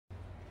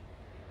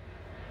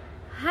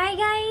Hi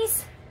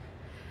guys!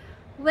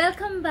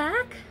 Welcome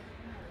back!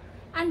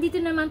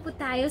 Andito naman po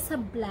tayo sa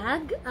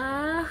vlog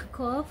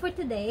ko for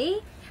today.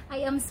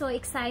 I am so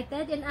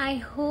excited and I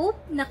hope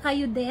na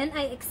kayo din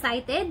ay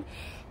excited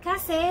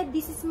kasi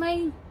this is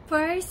my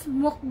first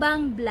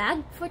mukbang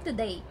vlog for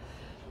today.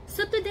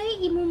 So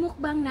today,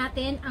 imumukbang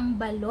natin ang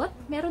balot.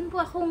 Meron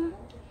po akong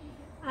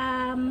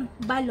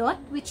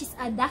balot which is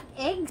a duck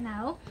egg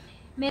now.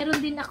 Meron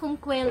din akong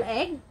quail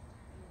egg.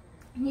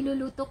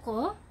 Niluluto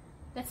ko.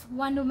 That's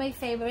one of my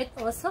favorite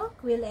also,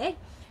 quail egg.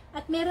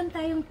 At meron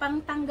tayong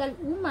pangtanggal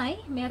umay.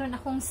 Meron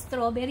akong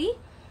strawberry.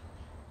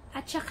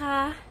 At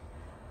saka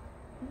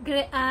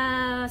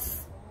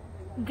grapes,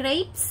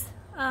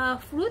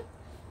 fruit.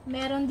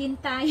 Meron din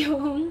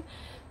tayong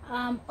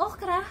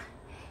okra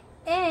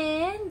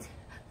and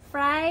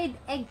fried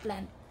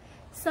eggplant.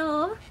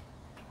 So,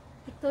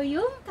 ito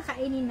yung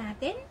kakainin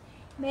natin.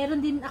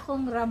 Meron din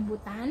akong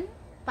rambutan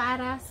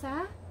para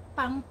sa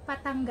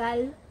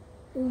pangpatanggal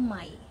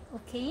umay.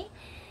 Okay?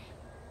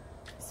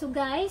 So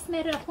guys,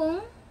 meron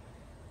akong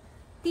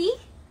tea.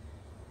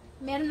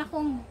 Meron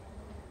akong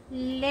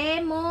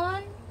lemon,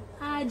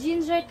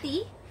 ginger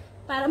tea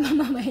para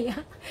mamamaya.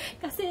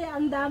 Kasi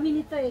ang dami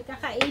nito eh,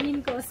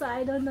 kakainin ko. So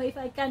I don't know if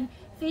I can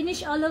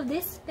finish all of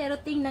this. Pero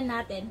tingnan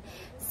natin.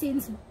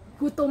 Since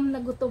gutom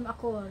na gutom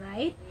ako,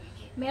 right?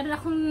 Meron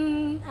akong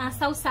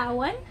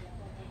sausawan.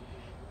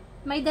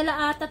 May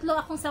tatlo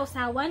akong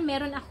sausawan.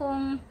 Meron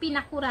akong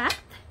pinakurat.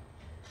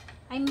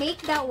 I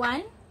make that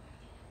one.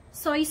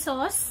 Soy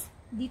sauce.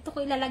 Dito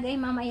ko ilalagay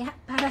mamaya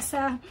para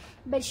sa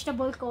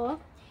vegetable ko.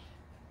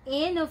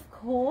 And of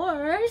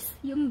course,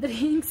 yung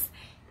drinks.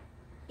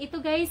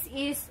 Ito guys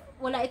is,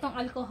 wala itong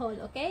alcohol,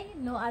 okay?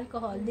 No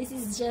alcohol. This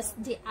is just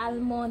the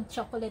almond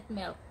chocolate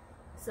milk.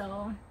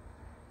 So,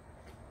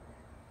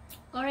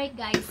 alright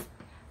guys.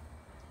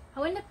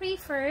 I wanna pray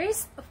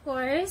first, of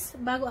course,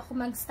 bago ako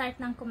mag-start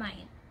ng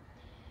kumain.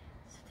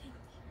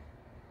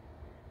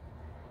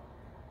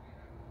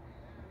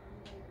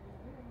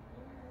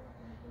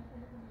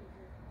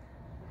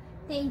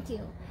 Thank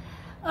you.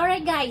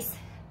 Alright guys,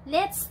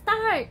 let's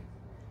start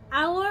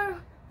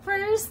our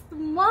first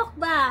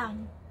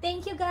mukbang.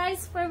 Thank you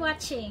guys for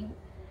watching.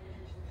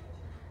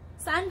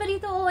 Saan ba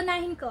dito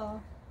uunahin ko?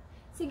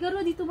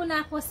 Siguro dito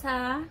muna ako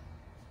sa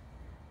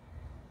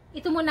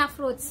ito muna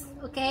fruits,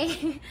 okay?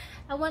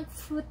 I want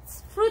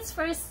fruits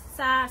first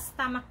sa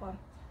stomach ko.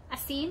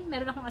 Asin,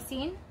 meron akong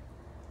asin.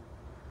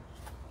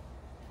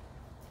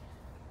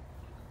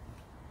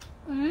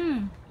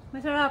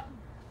 Masarap.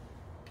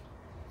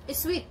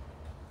 It's sweet.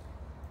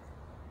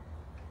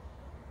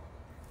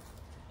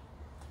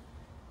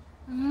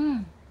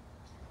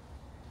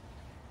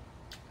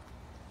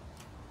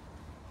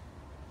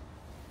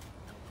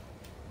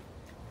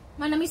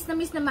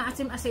 Manamis-namis na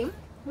maasim-asim,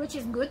 which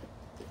is good.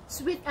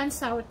 Sweet and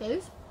sour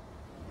taste.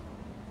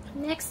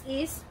 Next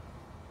is,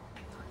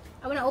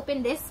 I wanna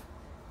open this.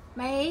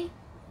 May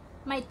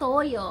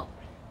toyo.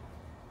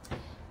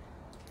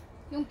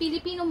 Yung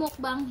Filipino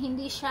mukbang,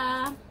 hindi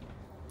siya,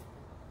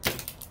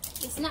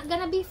 it's not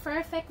gonna be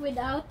perfect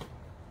without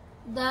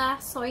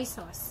the soy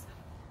sauce.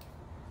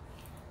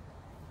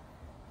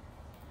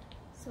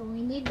 So we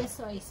need the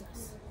soy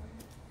sauce.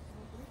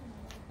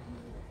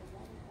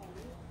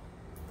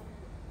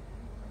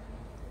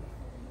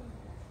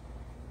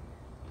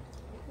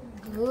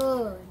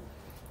 Good.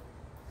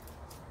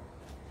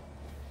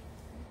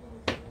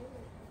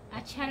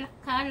 At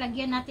saka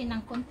lagyan natin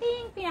ng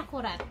konting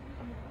pinakurat.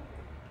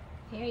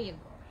 Here you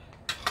go.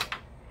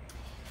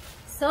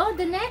 So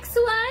the next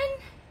one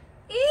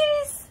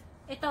is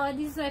ito,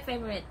 this is my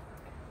favorite.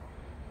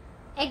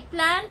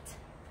 Eggplant,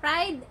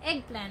 fried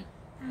eggplant.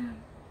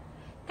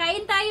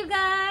 Kain tayo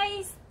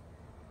guys.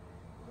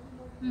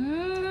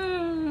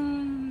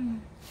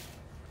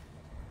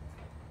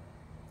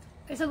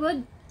 It's so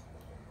good.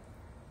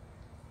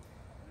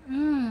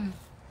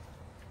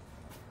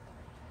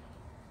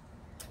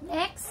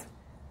 Next,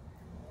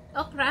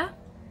 okra.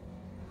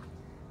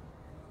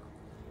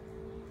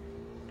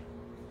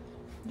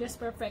 Just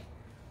perfect.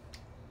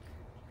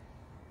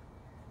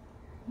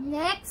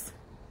 Next,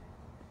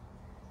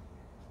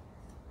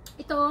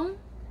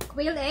 itong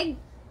quail egg,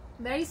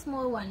 very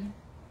small one.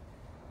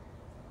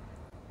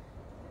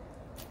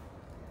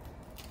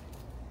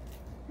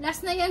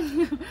 Last na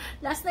yung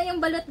last na yung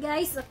balot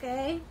guys,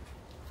 okay?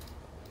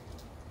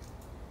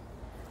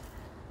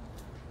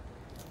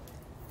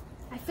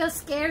 I feel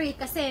scary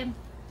kasi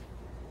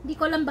hindi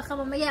ko lang baka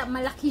mamaya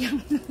malaki yung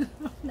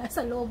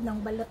nasa loob ng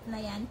balot na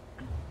yan.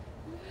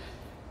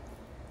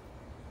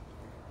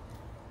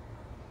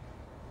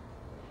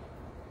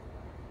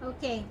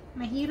 Okay,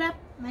 mahirap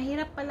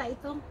pala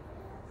ito.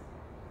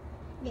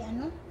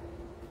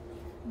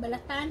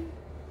 Balatan.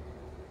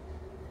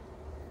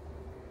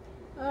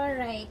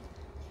 Alright.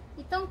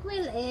 Itong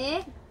quail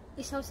egg,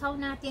 isawsaw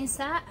natin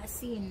sa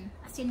asin.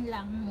 Asin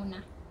lang muna.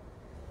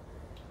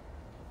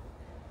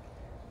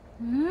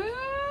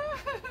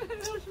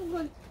 So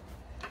good.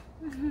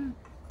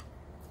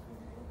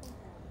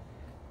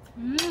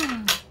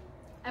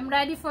 I'm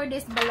ready for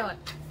this balot.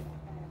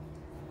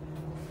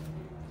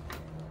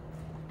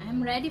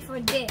 I'm ready for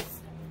this.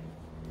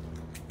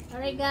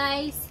 Alright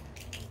guys,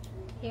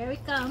 here we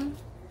come.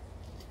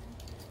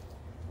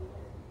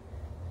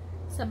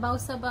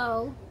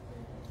 Sabaw-sabaw.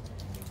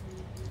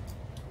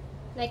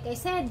 Like I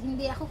said,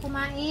 hindi ako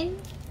kumain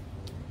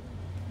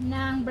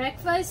ng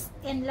breakfast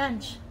and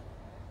lunch.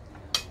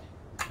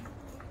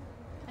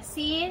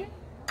 Asin,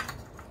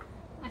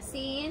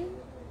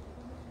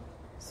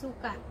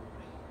 suka.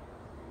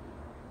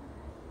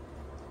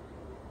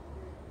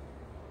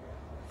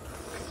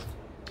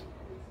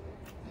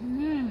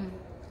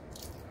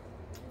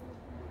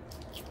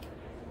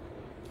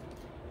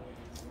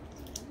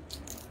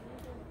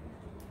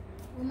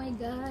 Oh my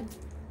God.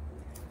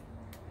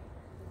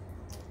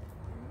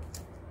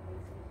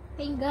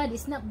 Thank God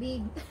it's not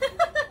big.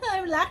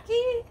 I'm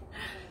lucky.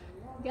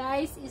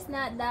 Guys, it's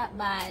not that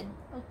bad.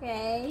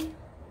 Okay.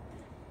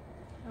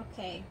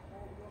 Okay.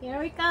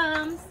 Here it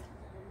comes.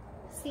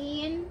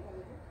 Asin,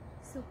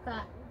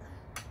 suka.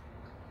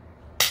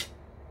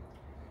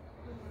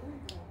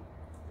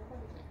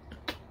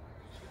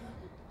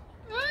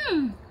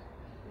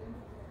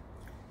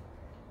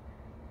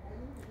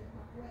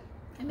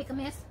 Ay, may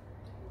kames.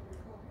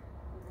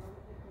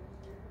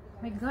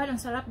 My God, ang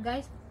sarap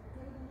guys.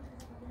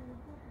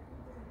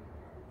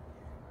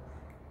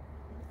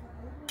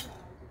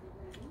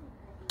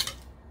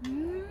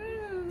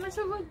 That's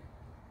so good.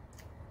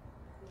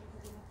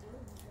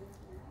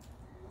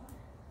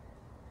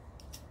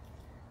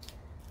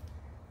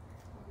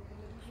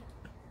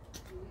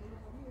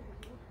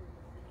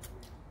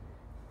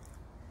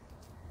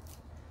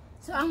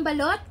 So, ang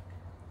balot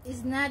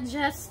is not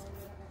just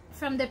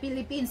from the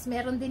Philippines.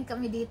 Meron din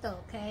kami dito,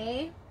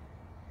 okay?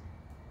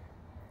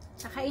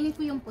 Kakainin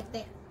ko yung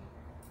puti.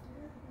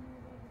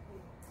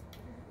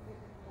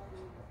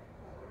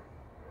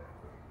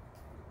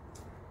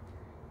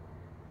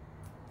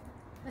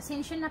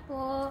 Pasensya na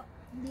po,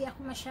 hindi ako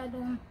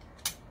masyadong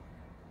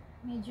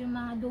medyo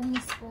mga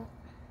dungis po.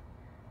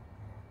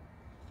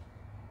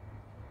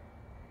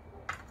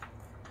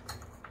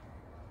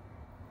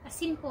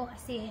 Asin po,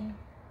 asin.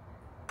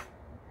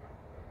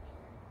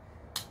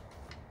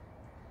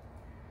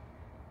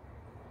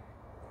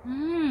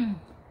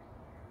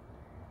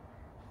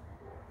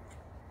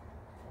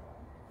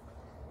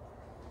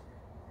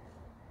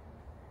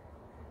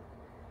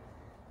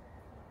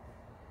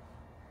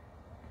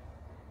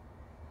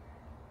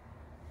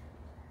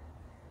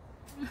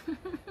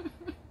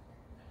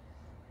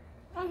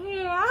 Ang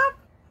hirap.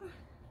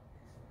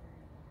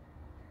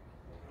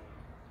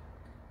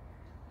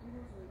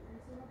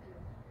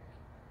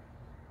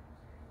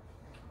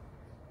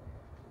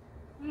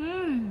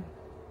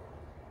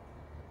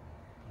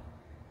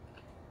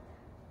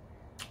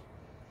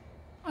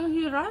 Ang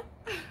hirap.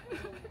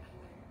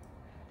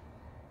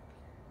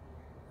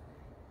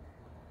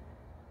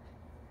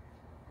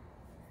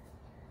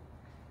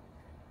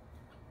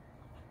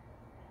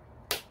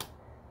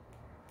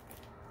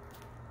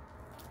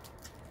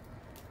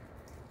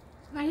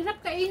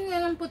 Mahirap kainin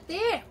ng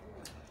puti.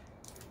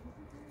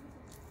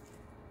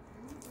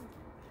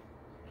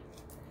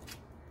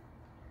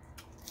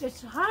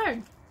 It's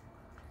hard.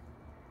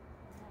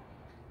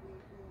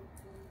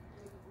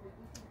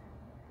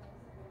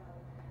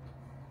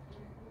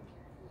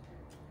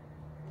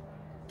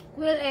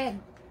 Quail egg.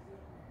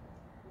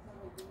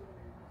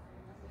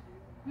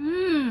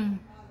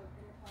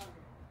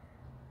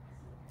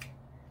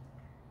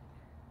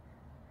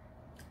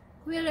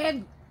 Quail egg.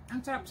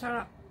 Ang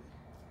sarap-sarap.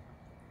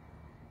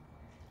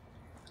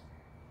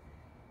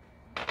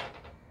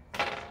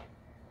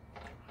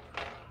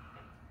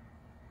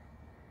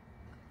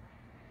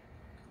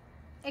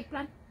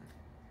 Eggplant.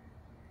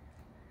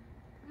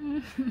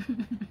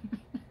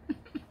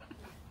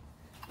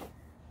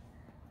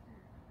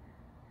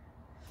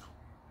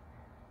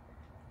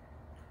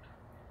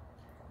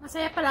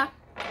 Masaya pala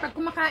pag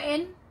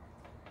kumakain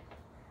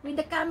with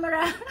the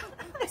camera.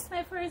 It's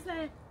my first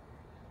time.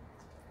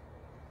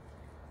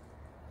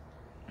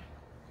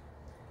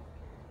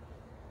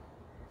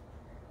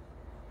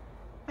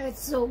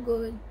 It's so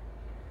good.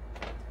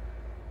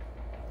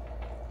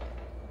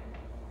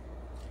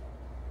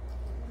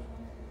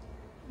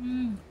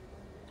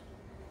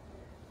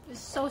 It's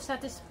so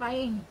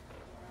satisfying.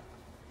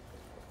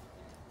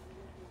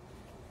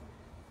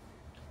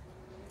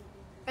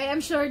 I am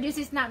sure this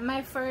is not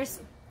my first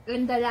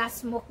and the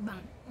last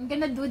mukbang. I'm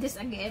gonna do this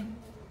again.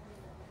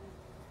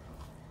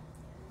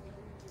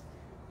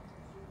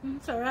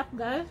 Sarap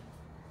guys.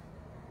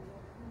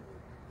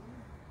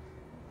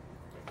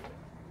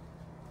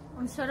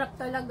 Ang sarap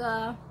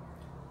talaga.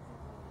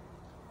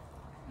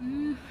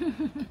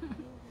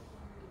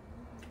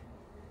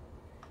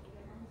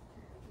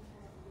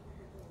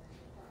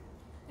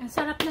 Ang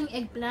sarap ng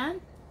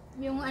eggplant.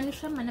 Yung ano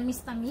siya,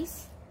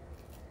 manamis-tamis.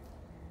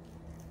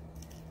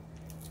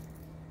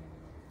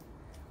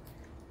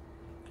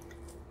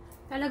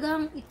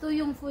 Talagang ito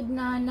yung food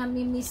na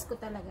nami-miss ko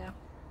talaga.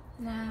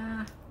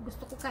 Na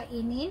gusto ko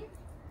kainin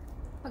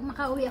pag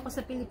makauwi ako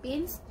sa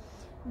Philippines.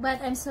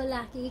 But I'm so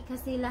lucky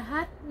kasi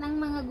lahat ng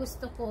mga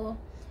gusto ko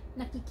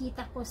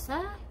nakikita ko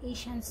sa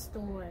Asian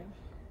store.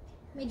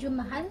 Medyo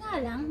mahal nga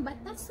lang, but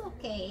that's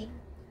okay.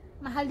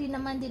 Mahal din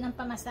naman din ang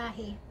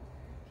pamasahe.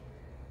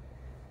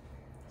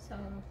 So,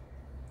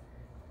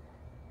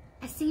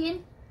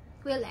 asin,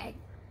 quail egg.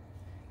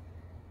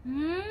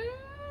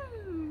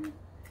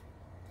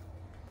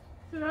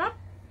 Sarap.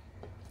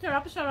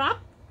 Sarap, sarap.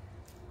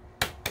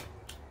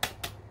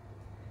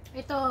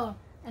 Ito,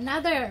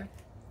 another.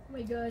 Oh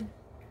my God.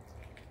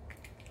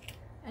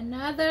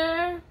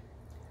 Another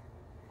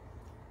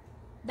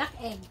duck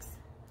eggs.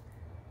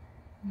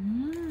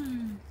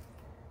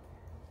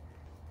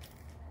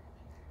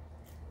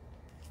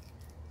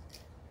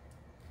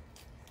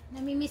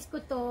 Namimiss ko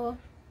to.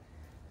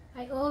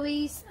 I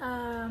always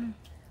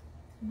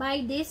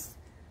buy this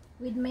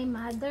with my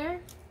mother.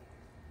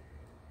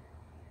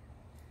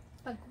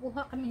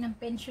 Pagkuha kami ng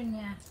pension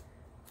niya.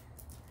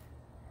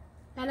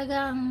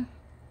 Talagang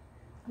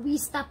we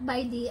stop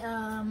by the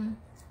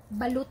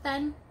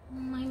balutan.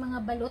 May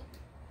mga balot.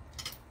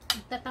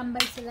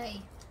 Nagtatambay sila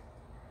eh.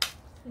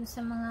 Yung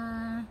sa mga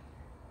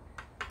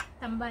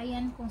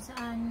tambayan kung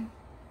saan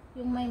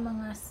yung may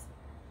mga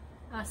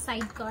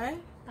sidecar,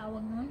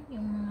 tawag nun,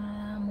 yung mga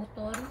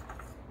motor.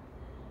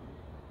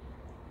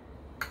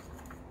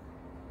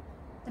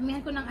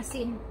 Tamihan ko ng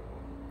asin.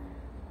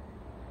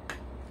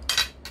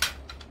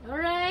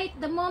 Alright,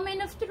 the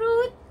moment of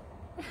truth.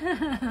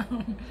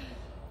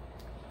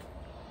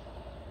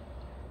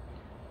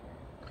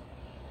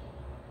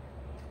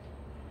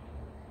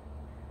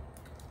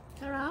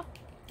 Sarap.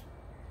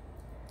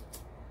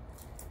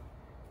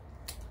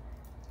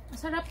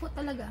 Masarap po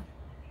talaga.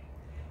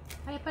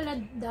 Kaya pala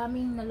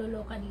daming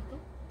naloloka dito.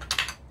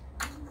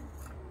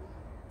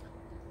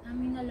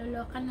 Daming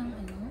naloloka ng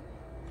ano.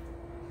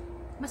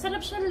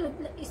 Masarap siya,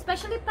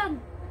 especially pag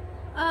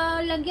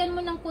lagyan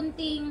mo ng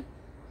kunting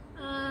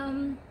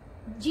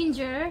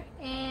ginger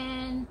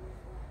and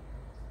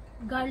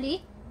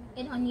garlic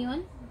and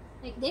onion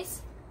like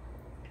this.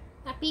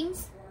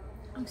 Toppings.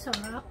 Ang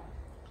sarap.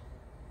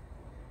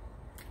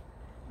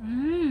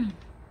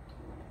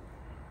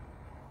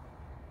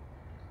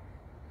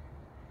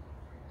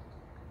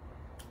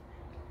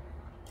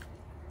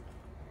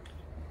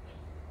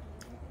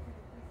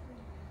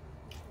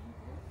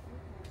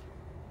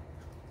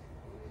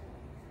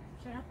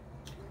 Sarap.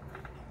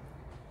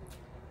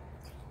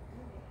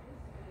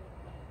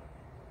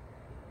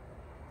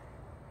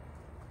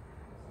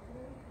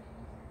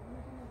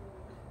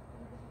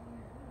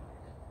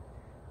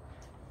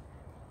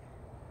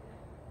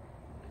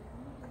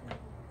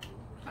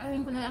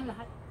 Kain ko na lang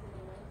lahat.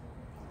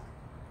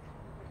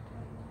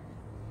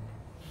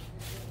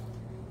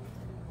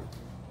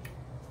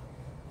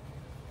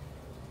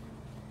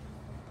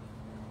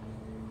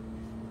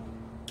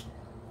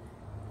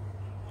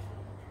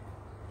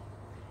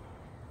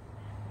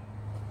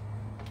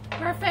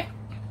 Perfect.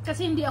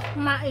 Kasi hindi ako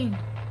kumain.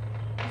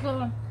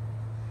 So,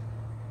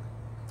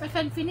 I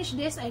can finish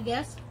this, I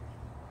guess.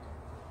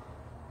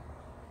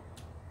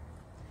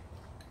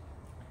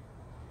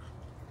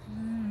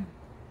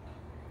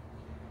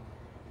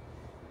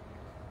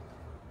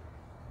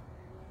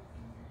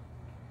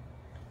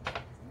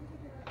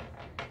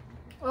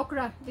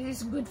 Okra.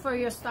 This is good for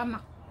your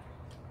stomach.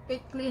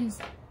 It cleans.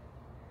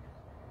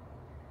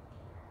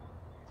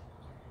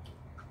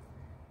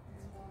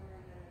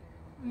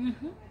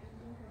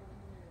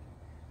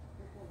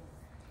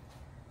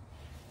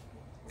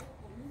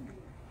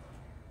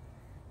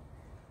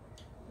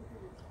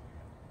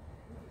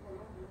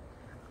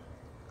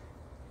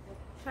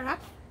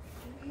 Sarap.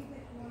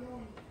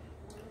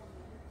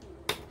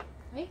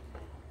 Ay.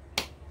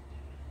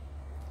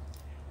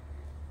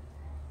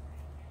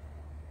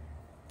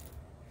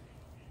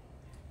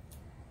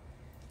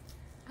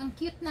 Ang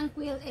cute ng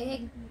quail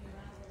egg.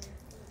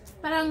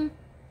 Parang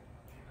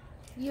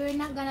you're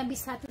not gonna be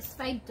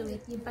satisfied to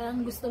it. Yung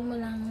parang gusto mo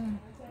lang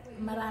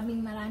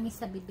maraming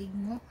sa bibig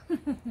mo.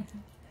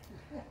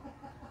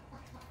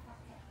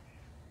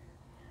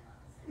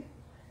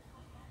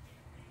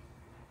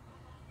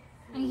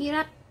 Ang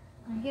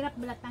hirap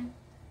balatan.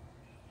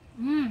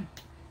 One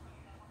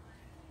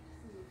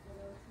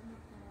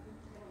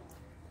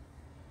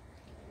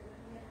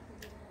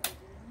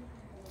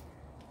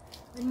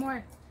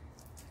more.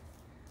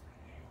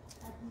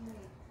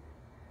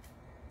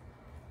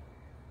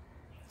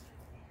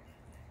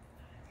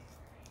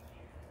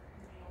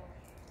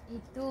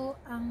 Ito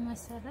ang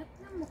masarap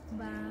na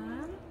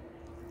mukbang.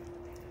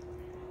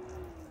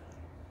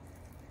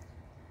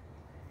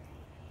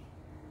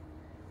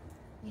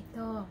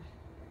 Ito.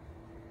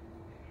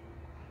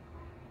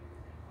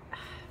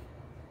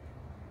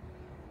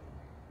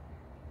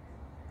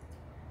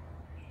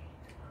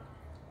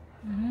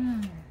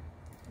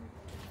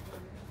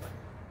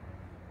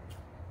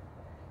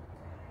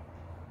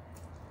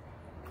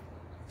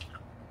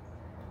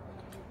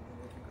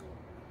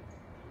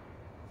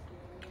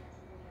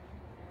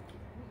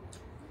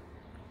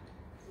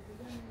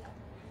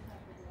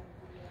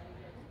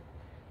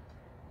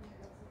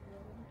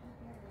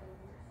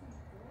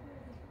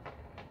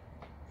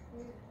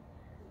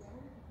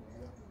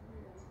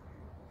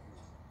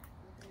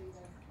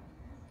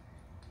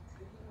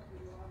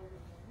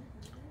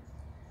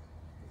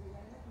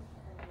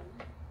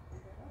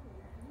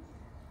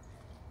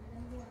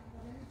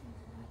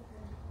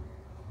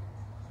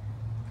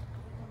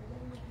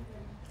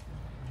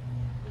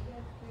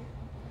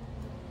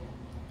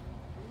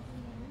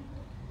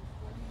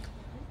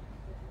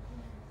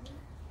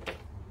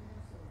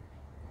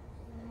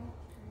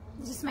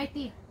 is my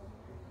tea.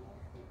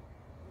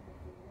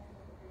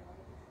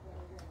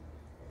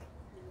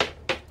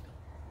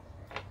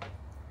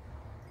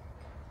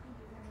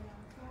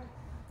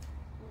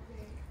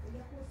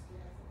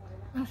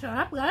 Ang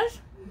sarap,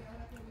 guys.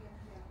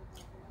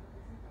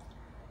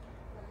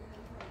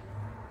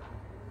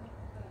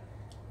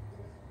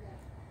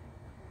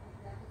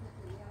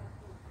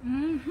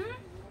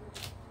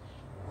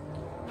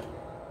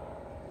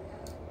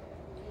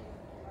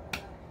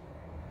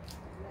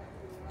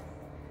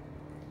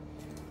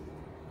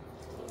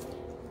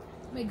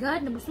 Oh my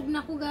God, nabusog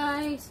na ako,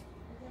 guys.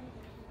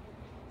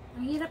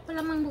 Ang hirap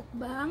pala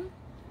mukbang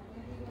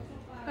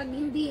pag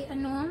hindi,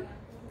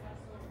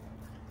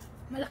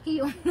 malaki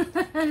yung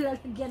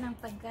lalagyan ng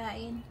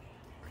pagkain.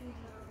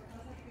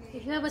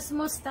 If you have a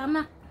small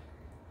stomach.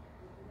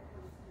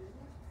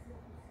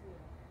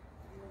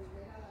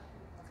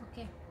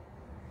 Okay.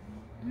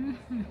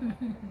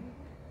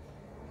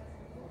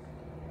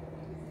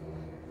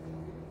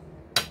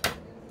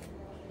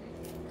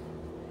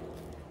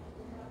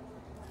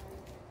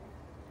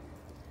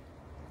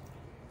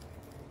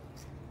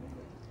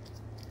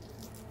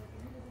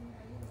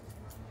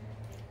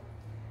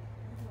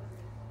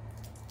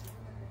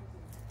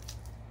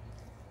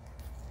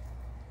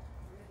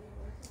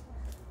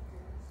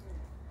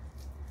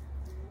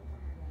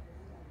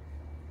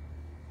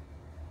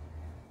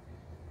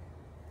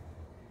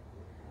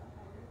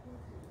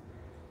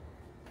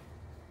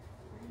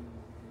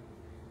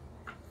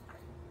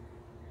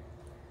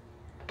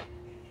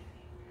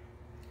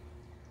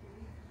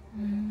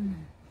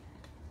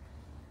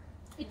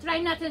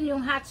 I-try natin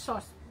yung hot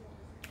sauce.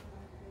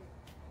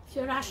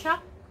 Sriracha.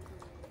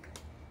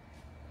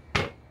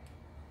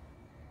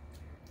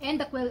 And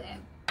the quail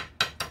egg.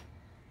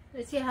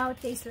 Let's see how it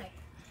tastes like.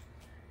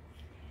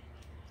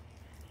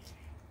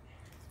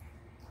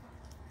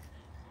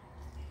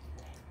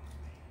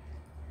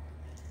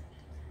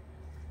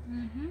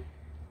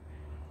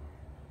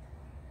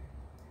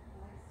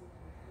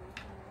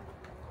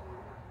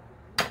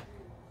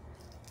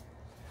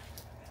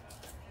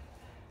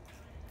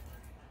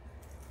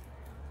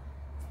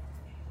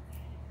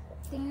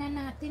 Tingnan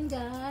natin,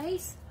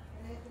 guys,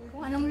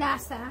 kung anong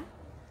lasa.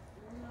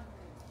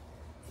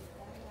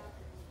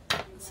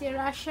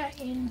 Sriracha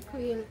and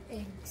quail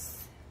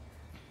eggs.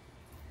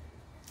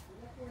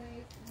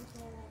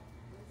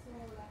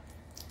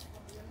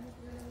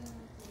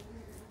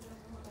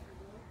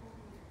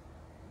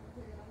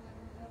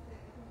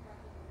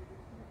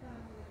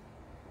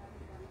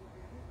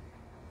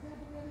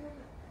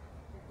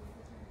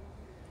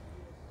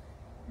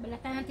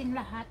 Balatan natin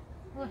lahat.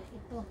 Oh,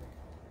 ito.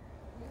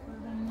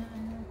 Parang na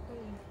ito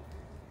eh.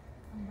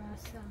 Ang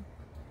basa.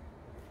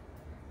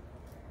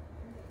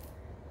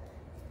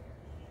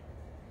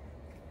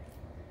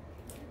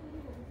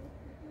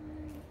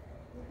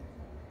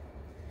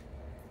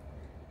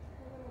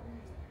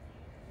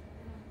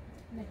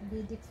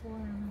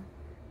 Nag-deform.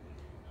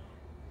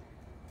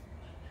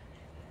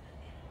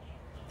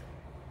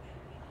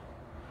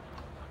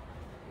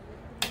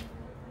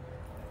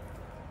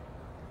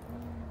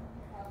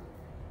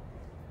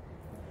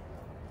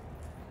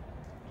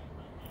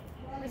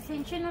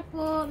 Pasensya na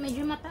po,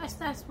 medyo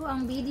mataas-taas po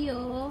ang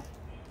video.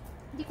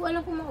 Hindi ko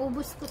alam kung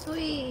maubos ko to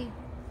eh.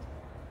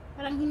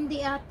 Parang hindi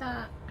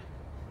ata.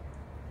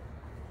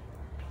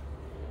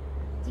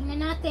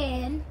 Tingnan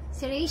natin.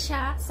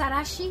 Sriracha.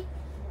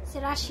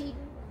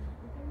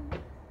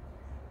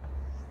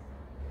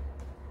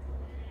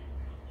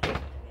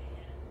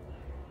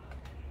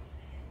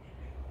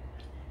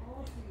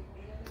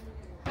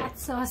 Hot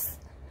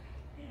sauce.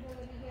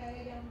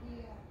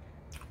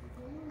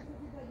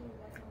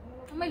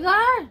 Oh my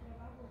God!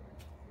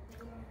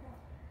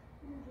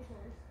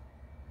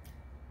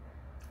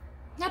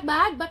 Not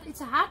bad, but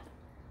it's hot.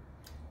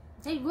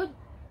 It's very good.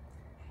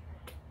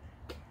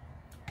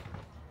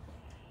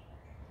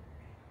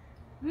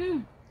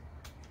 Oh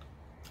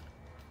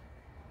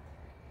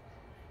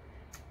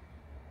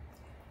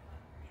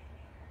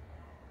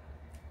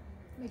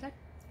my God.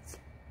 It's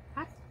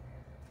hot.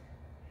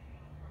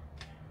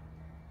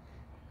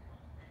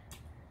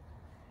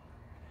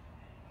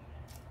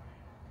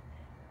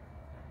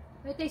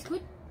 It tastes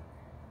good.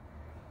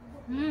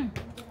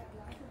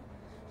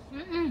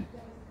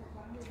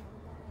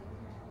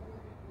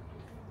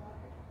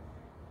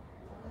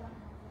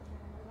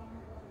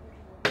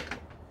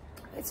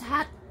 It's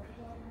hot.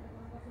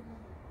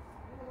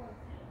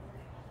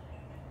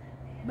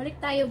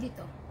 Balik tayo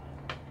dito.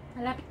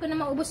 Malapit ko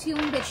na maubos yung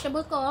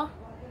vegetable ko.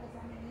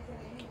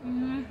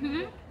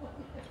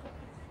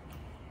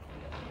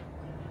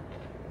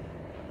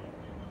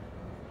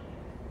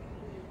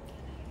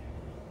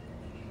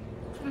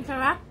 Ang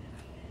sarap.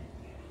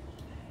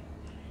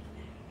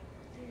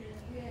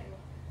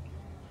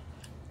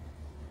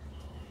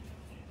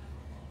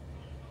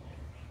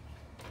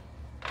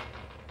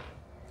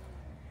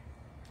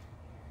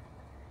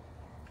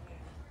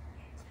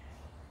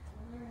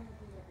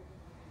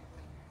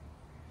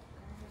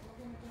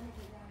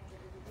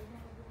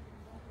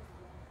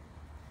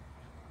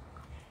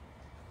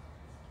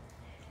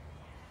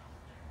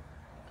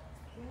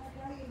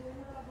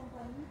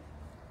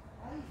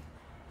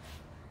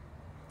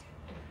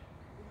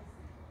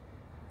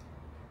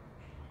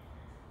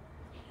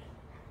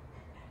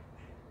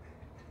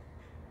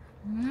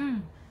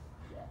 Mm.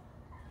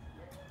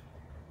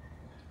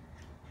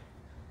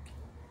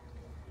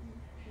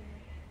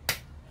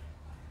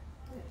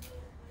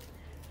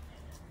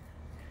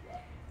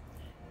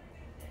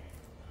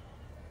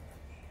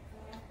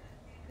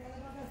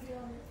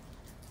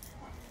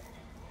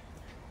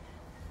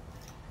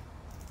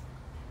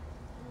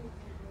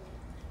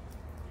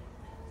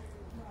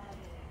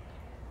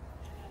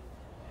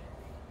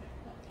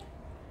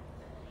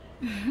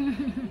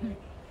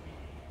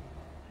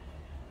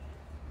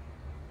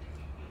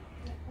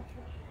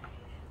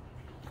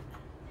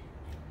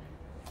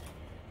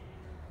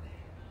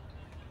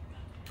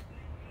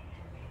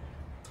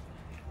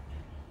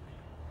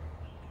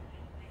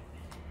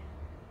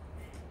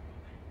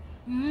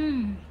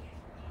 Mm.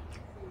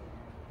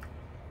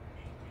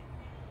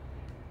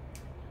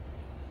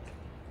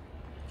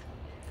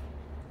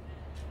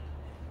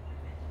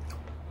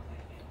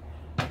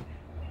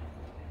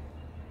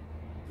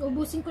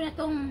 Ubusin ko na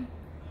tong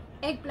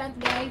eggplant,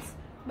 guys.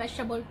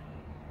 Vegetable.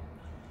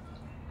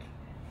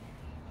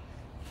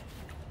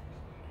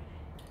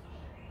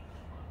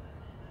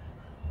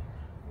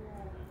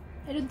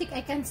 I don't think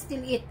I can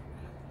still eat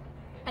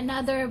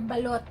another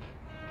balot.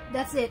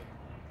 That's it.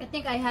 I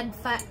think I had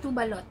 2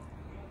 balot.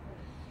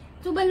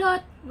 2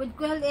 balot with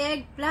quail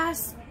egg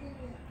plus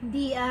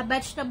the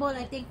vegetable.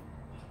 I think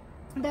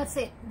that's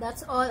it.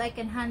 That's all I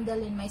can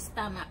handle in my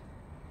stomach.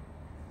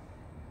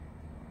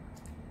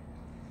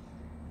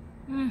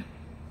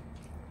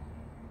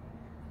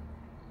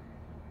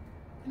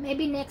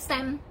 Maybe next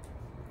time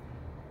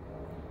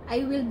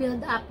I will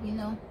build up, you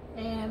know.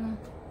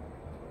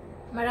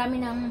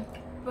 Marami nang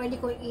pwede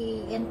ko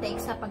i-intake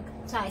sa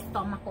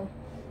stomach ko.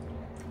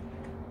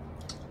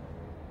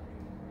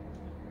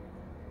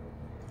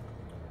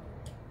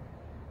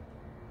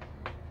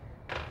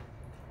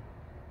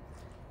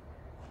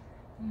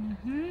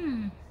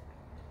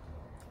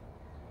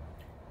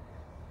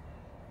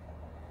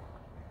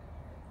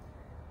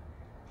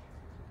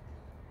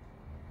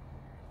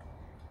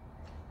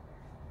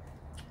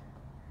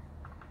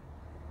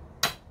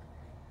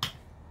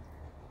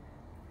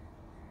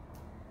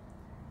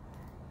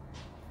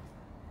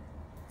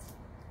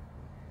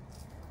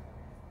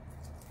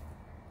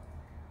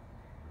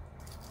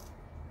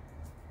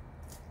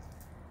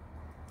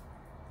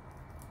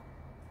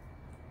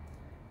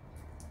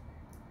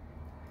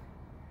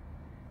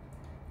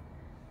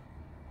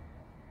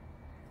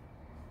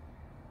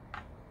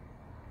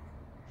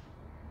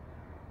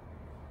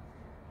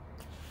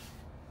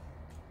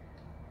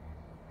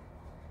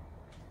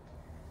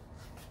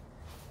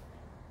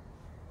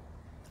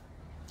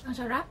 Ang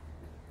sarap.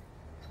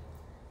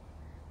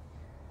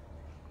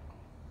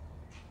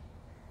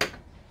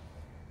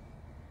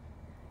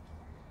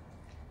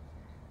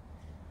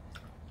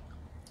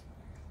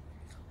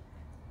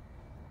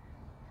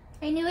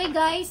 Anyway,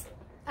 guys,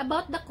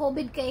 about the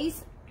COVID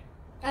case,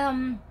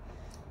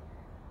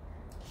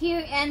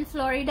 here in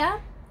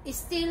Florida is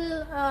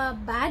still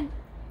bad.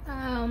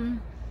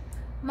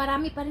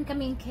 Marami pa rin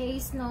kaming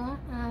case, no?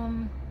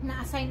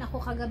 Na-assign ako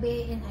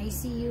kagabi in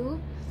ICU,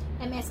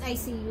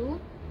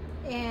 MSICU.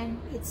 And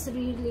it's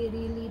really,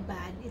 really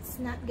bad. It's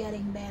not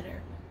getting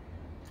better.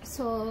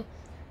 So,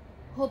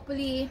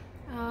 hopefully,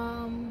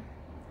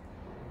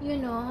 you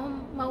know,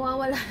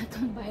 mawawala na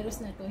tong virus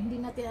na to. Hindi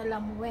natin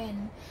alam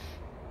when.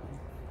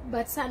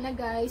 But sana,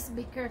 guys,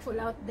 be careful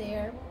out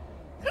there.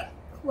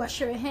 Wash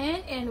your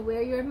hand and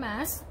wear your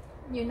mask.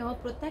 You know,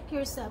 protect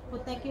yourself,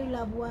 protect your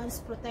loved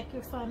ones, protect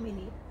your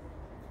family.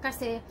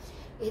 Kasi,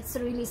 it's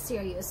really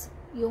serious.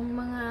 Yung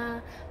mga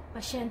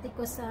pasyente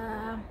ko sa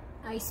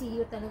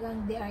ICU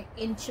talagang they are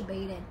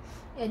intubated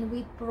and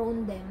we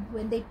prone them.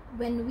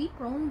 When we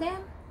prone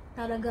them,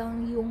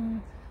 talagang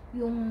yung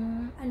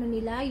ano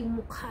nila, yung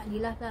mukha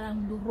nila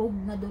talagang durog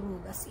na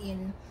durog, as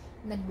in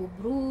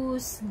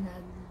nagbo-bruise,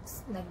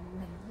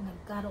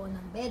 nagkaroon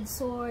ng bed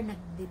sore,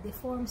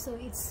 nagde-deform. So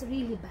it's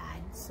really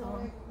bad.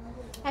 So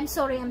I'm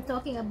sorry I'm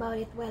talking about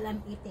it while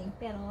I'm eating,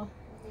 pero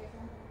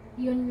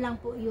yun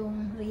lang po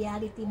yung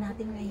reality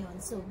natin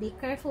ngayon. So be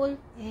careful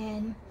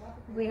and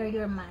wear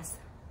your mask.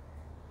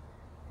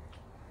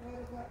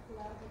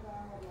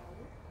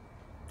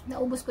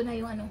 Naubos ko na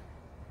yung ano.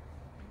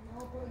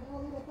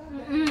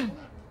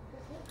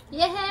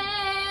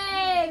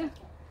 Yay!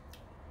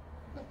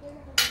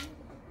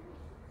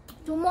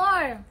 2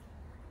 more.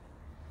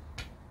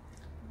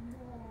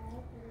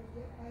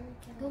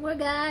 2 more,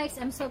 guys.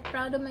 I'm so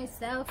proud of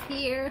myself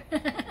here.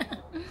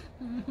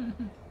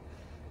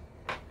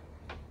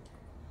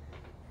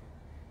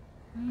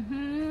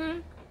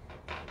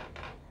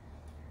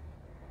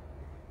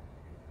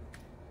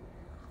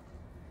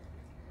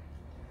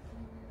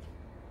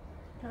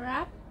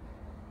 Sarap.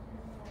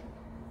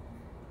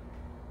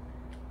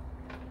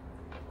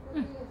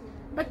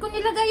 Ba't ko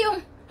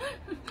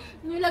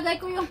nilagay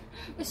ko yung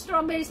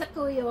strawberry sa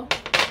tuyo?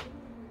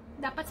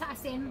 Dapat sa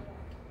asin.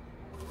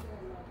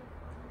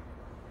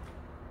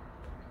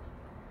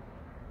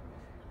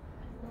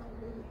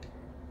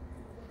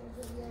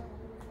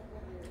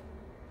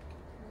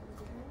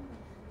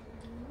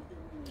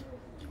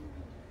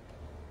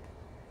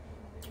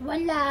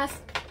 One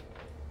last.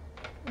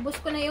 Ubus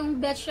ko na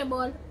yung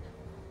vegetable.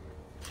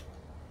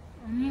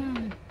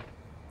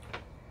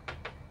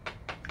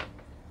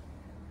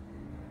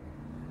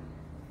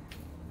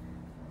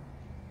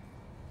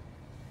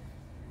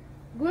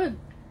 Good.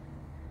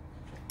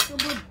 So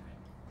good.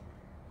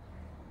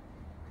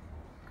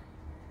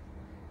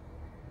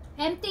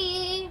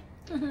 Empty.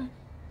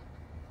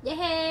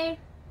 Yay!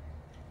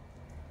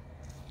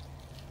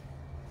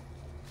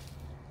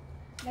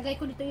 Lagay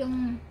ko dito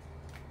yung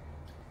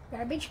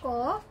garbage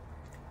ko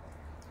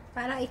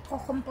para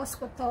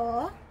i-compost ko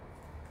to.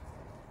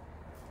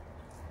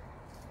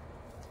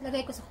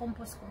 Lagay ko sa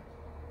compost ko.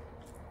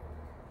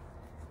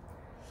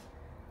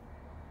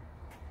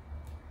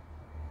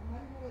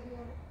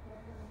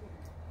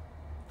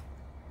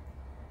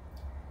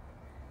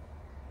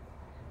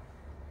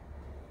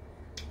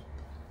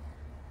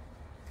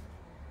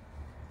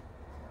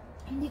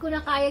 Hindi ko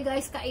na kaya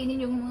guys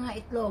kainin yung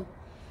mga itlog.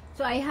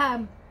 So I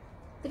have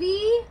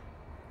 3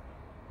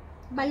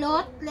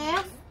 balot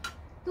left,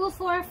 2,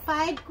 4,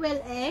 5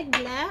 quail egg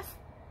left.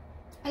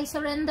 I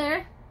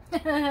surrender.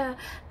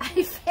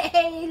 I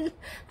failed.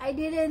 I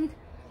didn't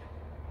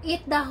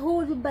eat the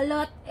whole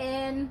balot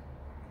and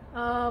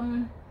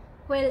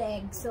quail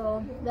egg.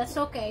 So that's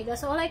okay.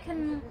 That's all I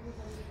can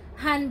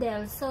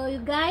handle. So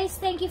you guys,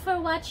 thank you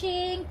for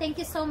watching. Thank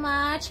you so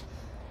much.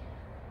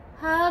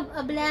 Have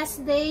a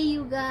blessed day,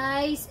 you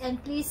guys, and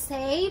please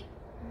safe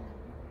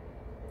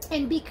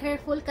and be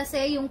careful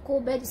kasi yung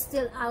COVID is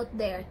still out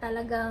there.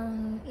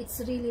 Talagang it's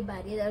really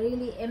bad. It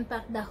really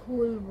impact the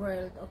whole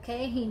world,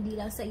 okay? Hindi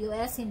lang sa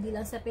US, hindi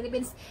lang sa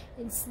Philippines,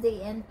 it's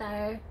the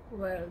entire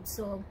world.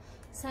 So,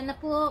 sana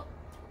po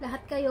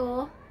lahat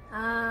kayo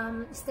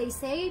stay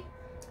safe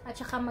at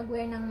saka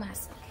mag-wear ng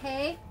mask,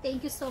 okay?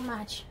 Thank you so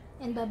much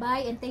and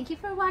bye-bye, and thank you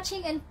for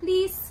watching, and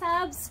please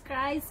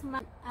subscribe.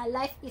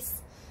 Life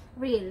is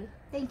real.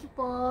 Thank you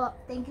po.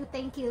 Thank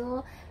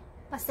you.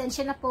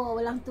 Pasensya na po,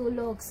 walang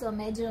tulog. So,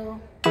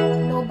 medyo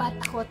low bat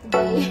ako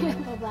today.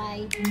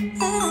 Bye-bye.